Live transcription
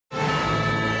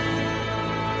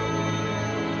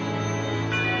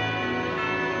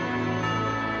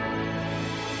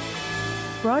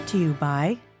Brought to you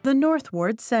by the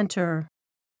Northward Center.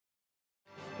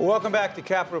 Well, welcome back to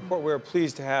Capital Report. We're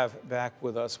pleased to have back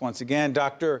with us once again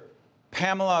Dr.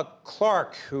 Pamela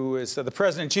Clarke, who is the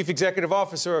President and Chief Executive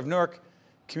Officer of Newark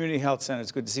Community Health Center.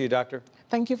 It's good to see you, Doctor.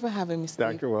 Thank you for having me,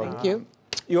 Steve. Dr. Welcome. Thank you.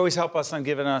 You always help us on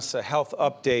giving us a health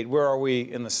update. Where are we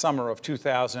in the summer of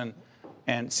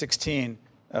 2016?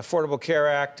 Affordable Care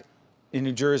Act in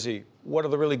New Jersey. What are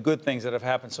the really good things that have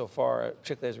happened so far,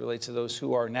 particularly as it relates to those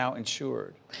who are now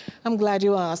insured? I'm glad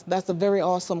you asked. That's a very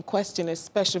awesome question,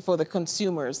 especially for the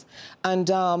consumers. And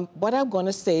what I'm going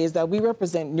to say is that we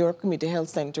represent Newark Community Health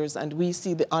Centers, and we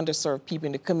see the underserved people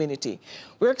in the community.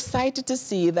 We're excited to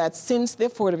see that since the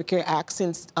Affordable Care Act,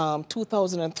 since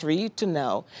 2003 to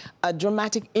now, a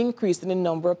dramatic increase in the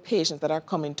number of patients that are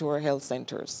coming to our health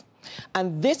centers.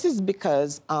 And this is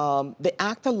because the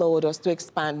Act allowed us to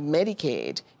expand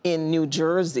Medicaid in New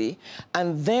Jersey,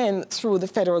 and then through the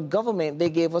federal government, they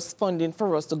gave us funding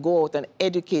for us to go out and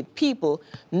educate people,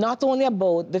 not only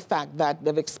about the fact that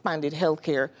they've expanded health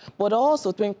care, but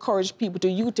also to encourage people to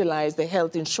utilize the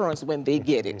health insurance when they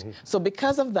get it. So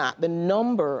because of that, the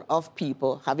number of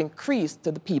people have increased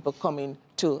to the people coming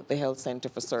to the health center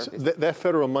for service. So that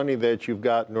federal money that you've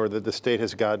gotten, or that the state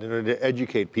has gotten, in order to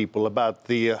educate people about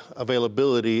the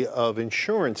availability of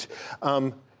insurance,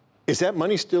 is that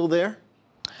money still there?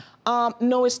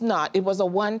 No, it's not. It was a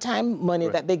one-time money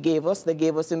that they gave us. They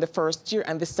gave us in the first year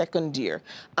and the second year.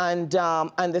 And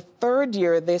the third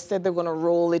year, they said they're going to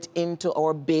roll it into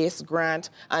our base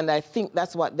grant. And I think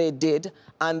that's what they did.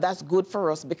 And that's good for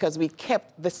us because we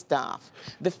kept the staff.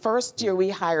 The first year, we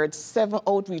hired 7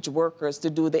 outreach workers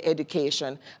to do the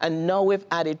education. And now we've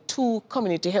added 2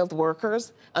 community health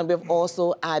workers. And we've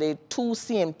also added 2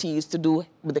 CMTs to do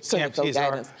with the clinical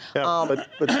guidance. But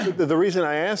the reason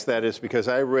I asked that is because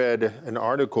I read an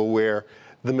article where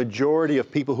the majority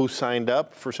of people who signed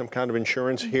up for some kind of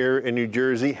insurance here in New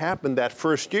Jersey happened that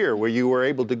first year, where you were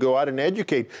able to go out and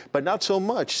educate, but not so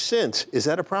much since. Is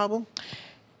that a problem?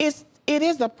 It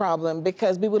is a problem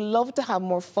because we would love to have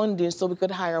more funding so we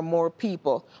could hire more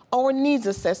people. Our needs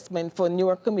assessment for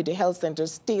Newark Community Health Center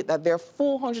state that there are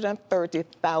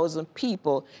 430,000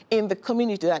 people in the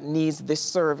community that needs this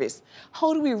service.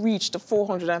 How do we reach the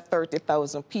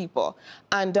 430,000 people?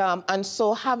 And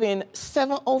so having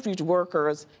 7 outreach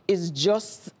workers is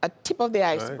just a tip of the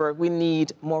iceberg. Right. We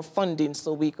need more funding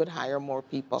so we could hire more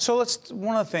people. So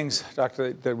one of the things,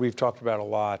 Doctor, that we've talked about a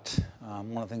lot,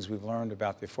 one of the things we've learned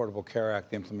about the Affordable Care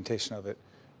Act, the implementation of it,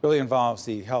 really involves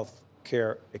the health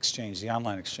care exchange, the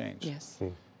online exchange. Yes.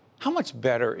 How much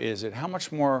better is it? How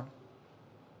much more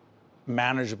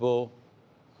manageable,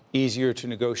 easier to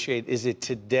negotiate is it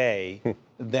today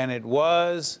than it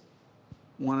was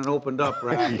when it opened up,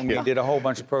 right? When we did a whole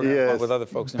bunch of programs with other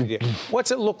folks in the media.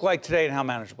 What's it look like today and how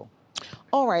manageable?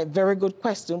 All right, very good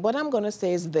question. What I'm going to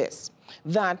say is this,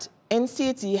 that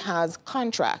NCAT has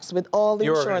contracts with all the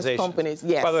insurance companies.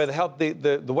 Yes. By the way,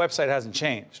 the website hasn't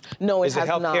changed. No, it has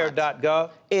not. Is it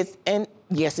healthcare.gov?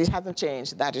 Yes, it hasn't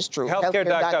changed. That is true.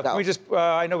 Healthcare.gov. Can we just,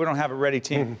 I know we don't have it ready,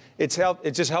 team. It's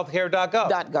just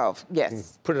healthcare.gov. .gov,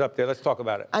 yes. Put it up there. Let's talk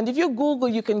about it. And if you Google,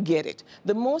 you can get it.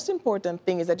 The most important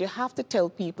thing is that you have to tell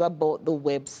people about the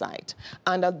website.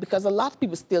 And because a lot of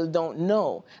people still don't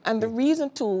know. And the reason,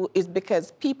 too, is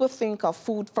because people think of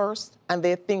food first, and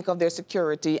they think of their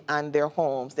security and their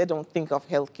homes. They don't think of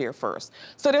healthcare first.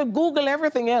 So they'll Google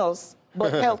everything else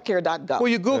but healthcare.gov. Well,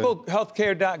 you Google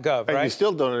healthcare.gov, right? And you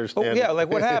still don't understand. Yeah, like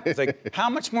what happens? Like, how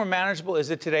much more manageable is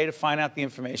it today to find out the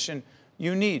information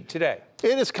you need today?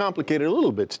 It is complicated a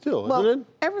little bit still, isn't it?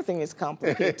 Everything is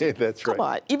complicated. That's right. Come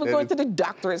on, even going to the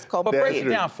doctor is complicated. But break it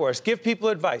down for us. Give people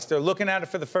advice. They're looking at it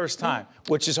for the first time,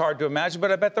 which is hard to imagine,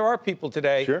 but I bet there are people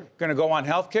today going to go on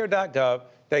healthcare.gov.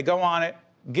 They go on it.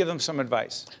 Give them some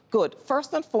advice. Good.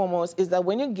 First and foremost is that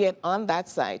when you get on that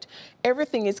site,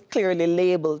 everything is clearly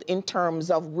labeled in terms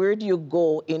of where do you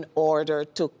go in order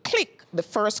to click. The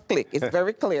first click is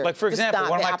very clear. Like, for example,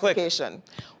 one of my clicks.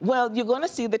 Well, you're going to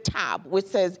see the tab which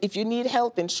says if you need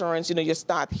health insurance, you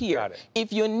start here. Got it.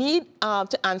 If you need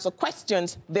to answer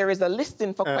questions, there is a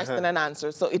listing for question and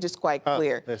answer, so it is quite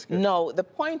clear. That's good. No, the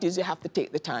point is you have to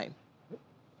take the time.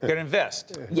 You can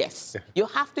invest. Yes. You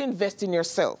have to invest in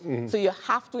yourself. So you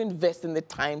have to invest in the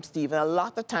time, Steve. And a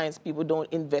lot of times people don't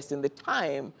invest in the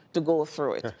time to go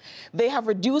through it. They have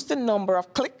reduced the number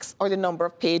of clicks or the number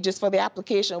of pages for the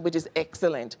application, which is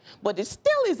excellent. But it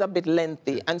still is a bit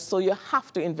lengthy. And so you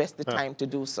have to invest the time to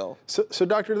do so. So,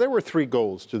 Doctor, there were 3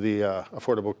 goals to the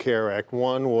Affordable Care Act.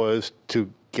 One was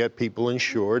to get people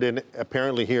insured. And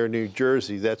apparently here in New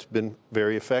Jersey, that's been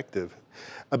very effective.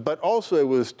 But also it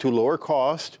was to lower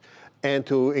cost and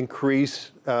to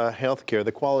increase health care,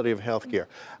 the quality of health care.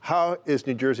 How is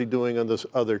New Jersey doing on those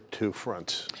other two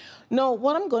fronts? No,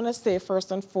 what I'm going to say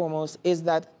first and foremost is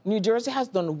that New Jersey has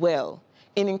done well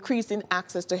in increasing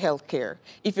access to health care.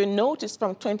 If you notice,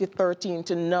 from 2013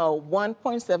 to now,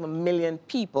 1.7 million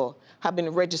people have been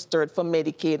registered for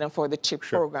Medicaid and for the CHIP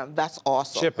program. That's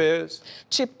awesome. CHIP is?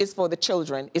 CHIP is for the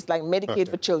children. It's like Medicaid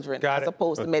for children as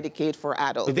opposed to Medicaid for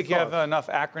adults. Do you think you have enough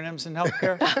acronyms in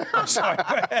healthcare? I'm sorry.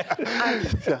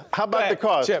 How about the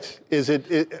cost?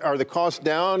 CHIP. Are the costs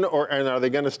down, and are they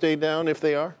going to stay down if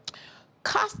they are?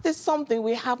 Cost is something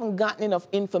we haven't gotten enough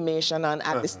information on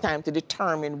at this time to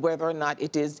determine whether or not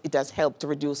it has helped to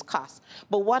reduce costs.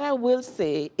 But what I will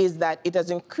say is that it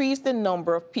has increased the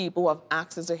number of people who have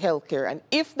access to health care. And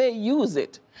if they use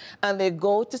it and they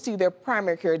go to see their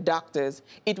primary care doctors,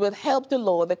 it will help to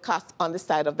lower the costs on the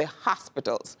side of the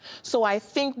hospitals. So I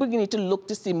think we need to look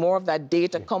to see more of that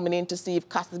data coming in to see if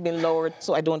costs have been lowered.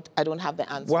 So I don't have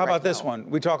the answer. Well, how about this one?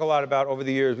 We talk a lot about, over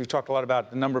the years, we've talked a lot about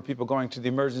the number of people going to the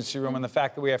emergency room and the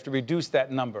fact that we have to reduce that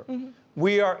number.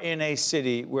 We are in a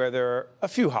city where there are a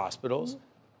few hospitals,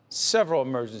 several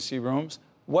emergency rooms.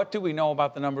 What do we know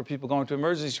about the number of people going to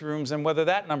emergency rooms and whether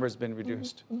that number has been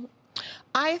reduced?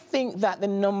 I think that the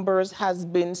numbers has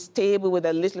been stable with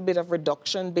a little bit of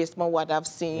reduction based on what I've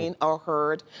seen or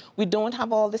heard. We don't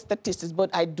have all the statistics,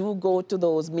 but I do go to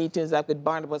those meetings like with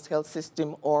Barnabas Health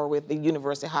System or with the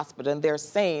University Hospital, and they're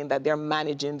saying that they're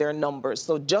managing their numbers.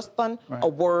 So just on a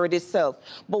word itself.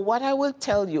 But what I will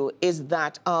tell you is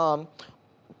that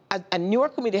at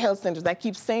Newark Community Health Centers, I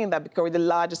keep saying that because we're the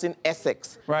largest in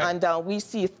Essex. And we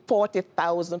see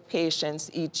 40,000 patients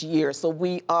each year. So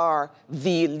we are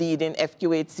the leading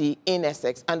FQHC in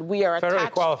Essex. And we are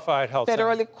Federally qualified health centers.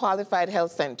 Federally qualified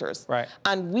health centers.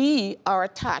 And we are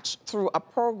attached through a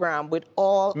program with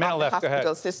all of the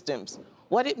hospital systems.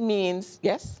 What it means,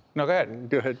 yes? No, go ahead.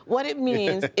 Go ahead. What it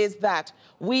means is that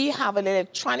we have an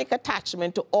electronic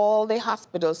attachment to all the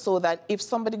hospitals so that if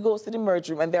somebody goes to the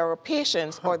emergency room and there are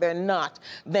patients or they're not,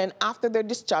 then after they're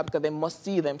discharged, because they must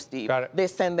see them, Steve, they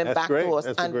send them back to us.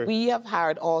 And we have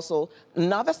hired also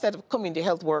another set of community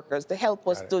health workers to help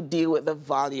us to deal with the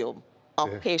volume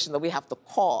of patients that we have to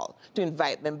call to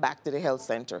invite them back to the health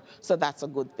center. So that's a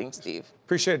good thing, Steve.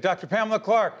 Appreciate it. Dr. Pamela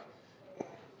Clarke,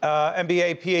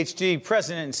 MBA, Ph.D.,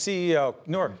 President and CEO,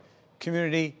 Newark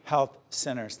Community Health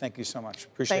Centers. Thank you so much.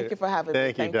 Appreciate it. Thank you for having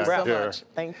me. Thank you so much.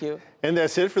 Thank you. And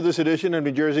that's it for this edition of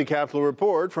New Jersey Capital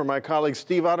Report. For my colleague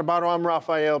Steve Adubato, I'm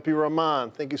Rafael P. Rahman.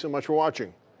 Thank you so much for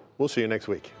watching. We'll see you next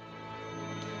week.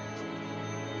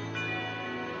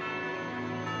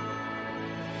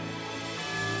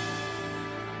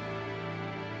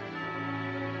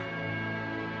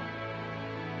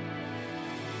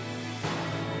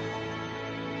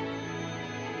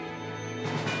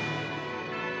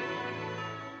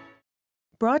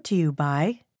 Brought to you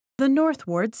by the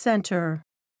Northward Center,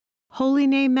 Holy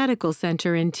Name Medical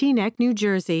Center in Teaneck, New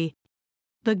Jersey,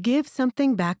 the Give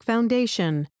Something Back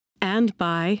Foundation, and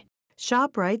by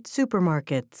ShopRite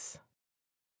Supermarkets.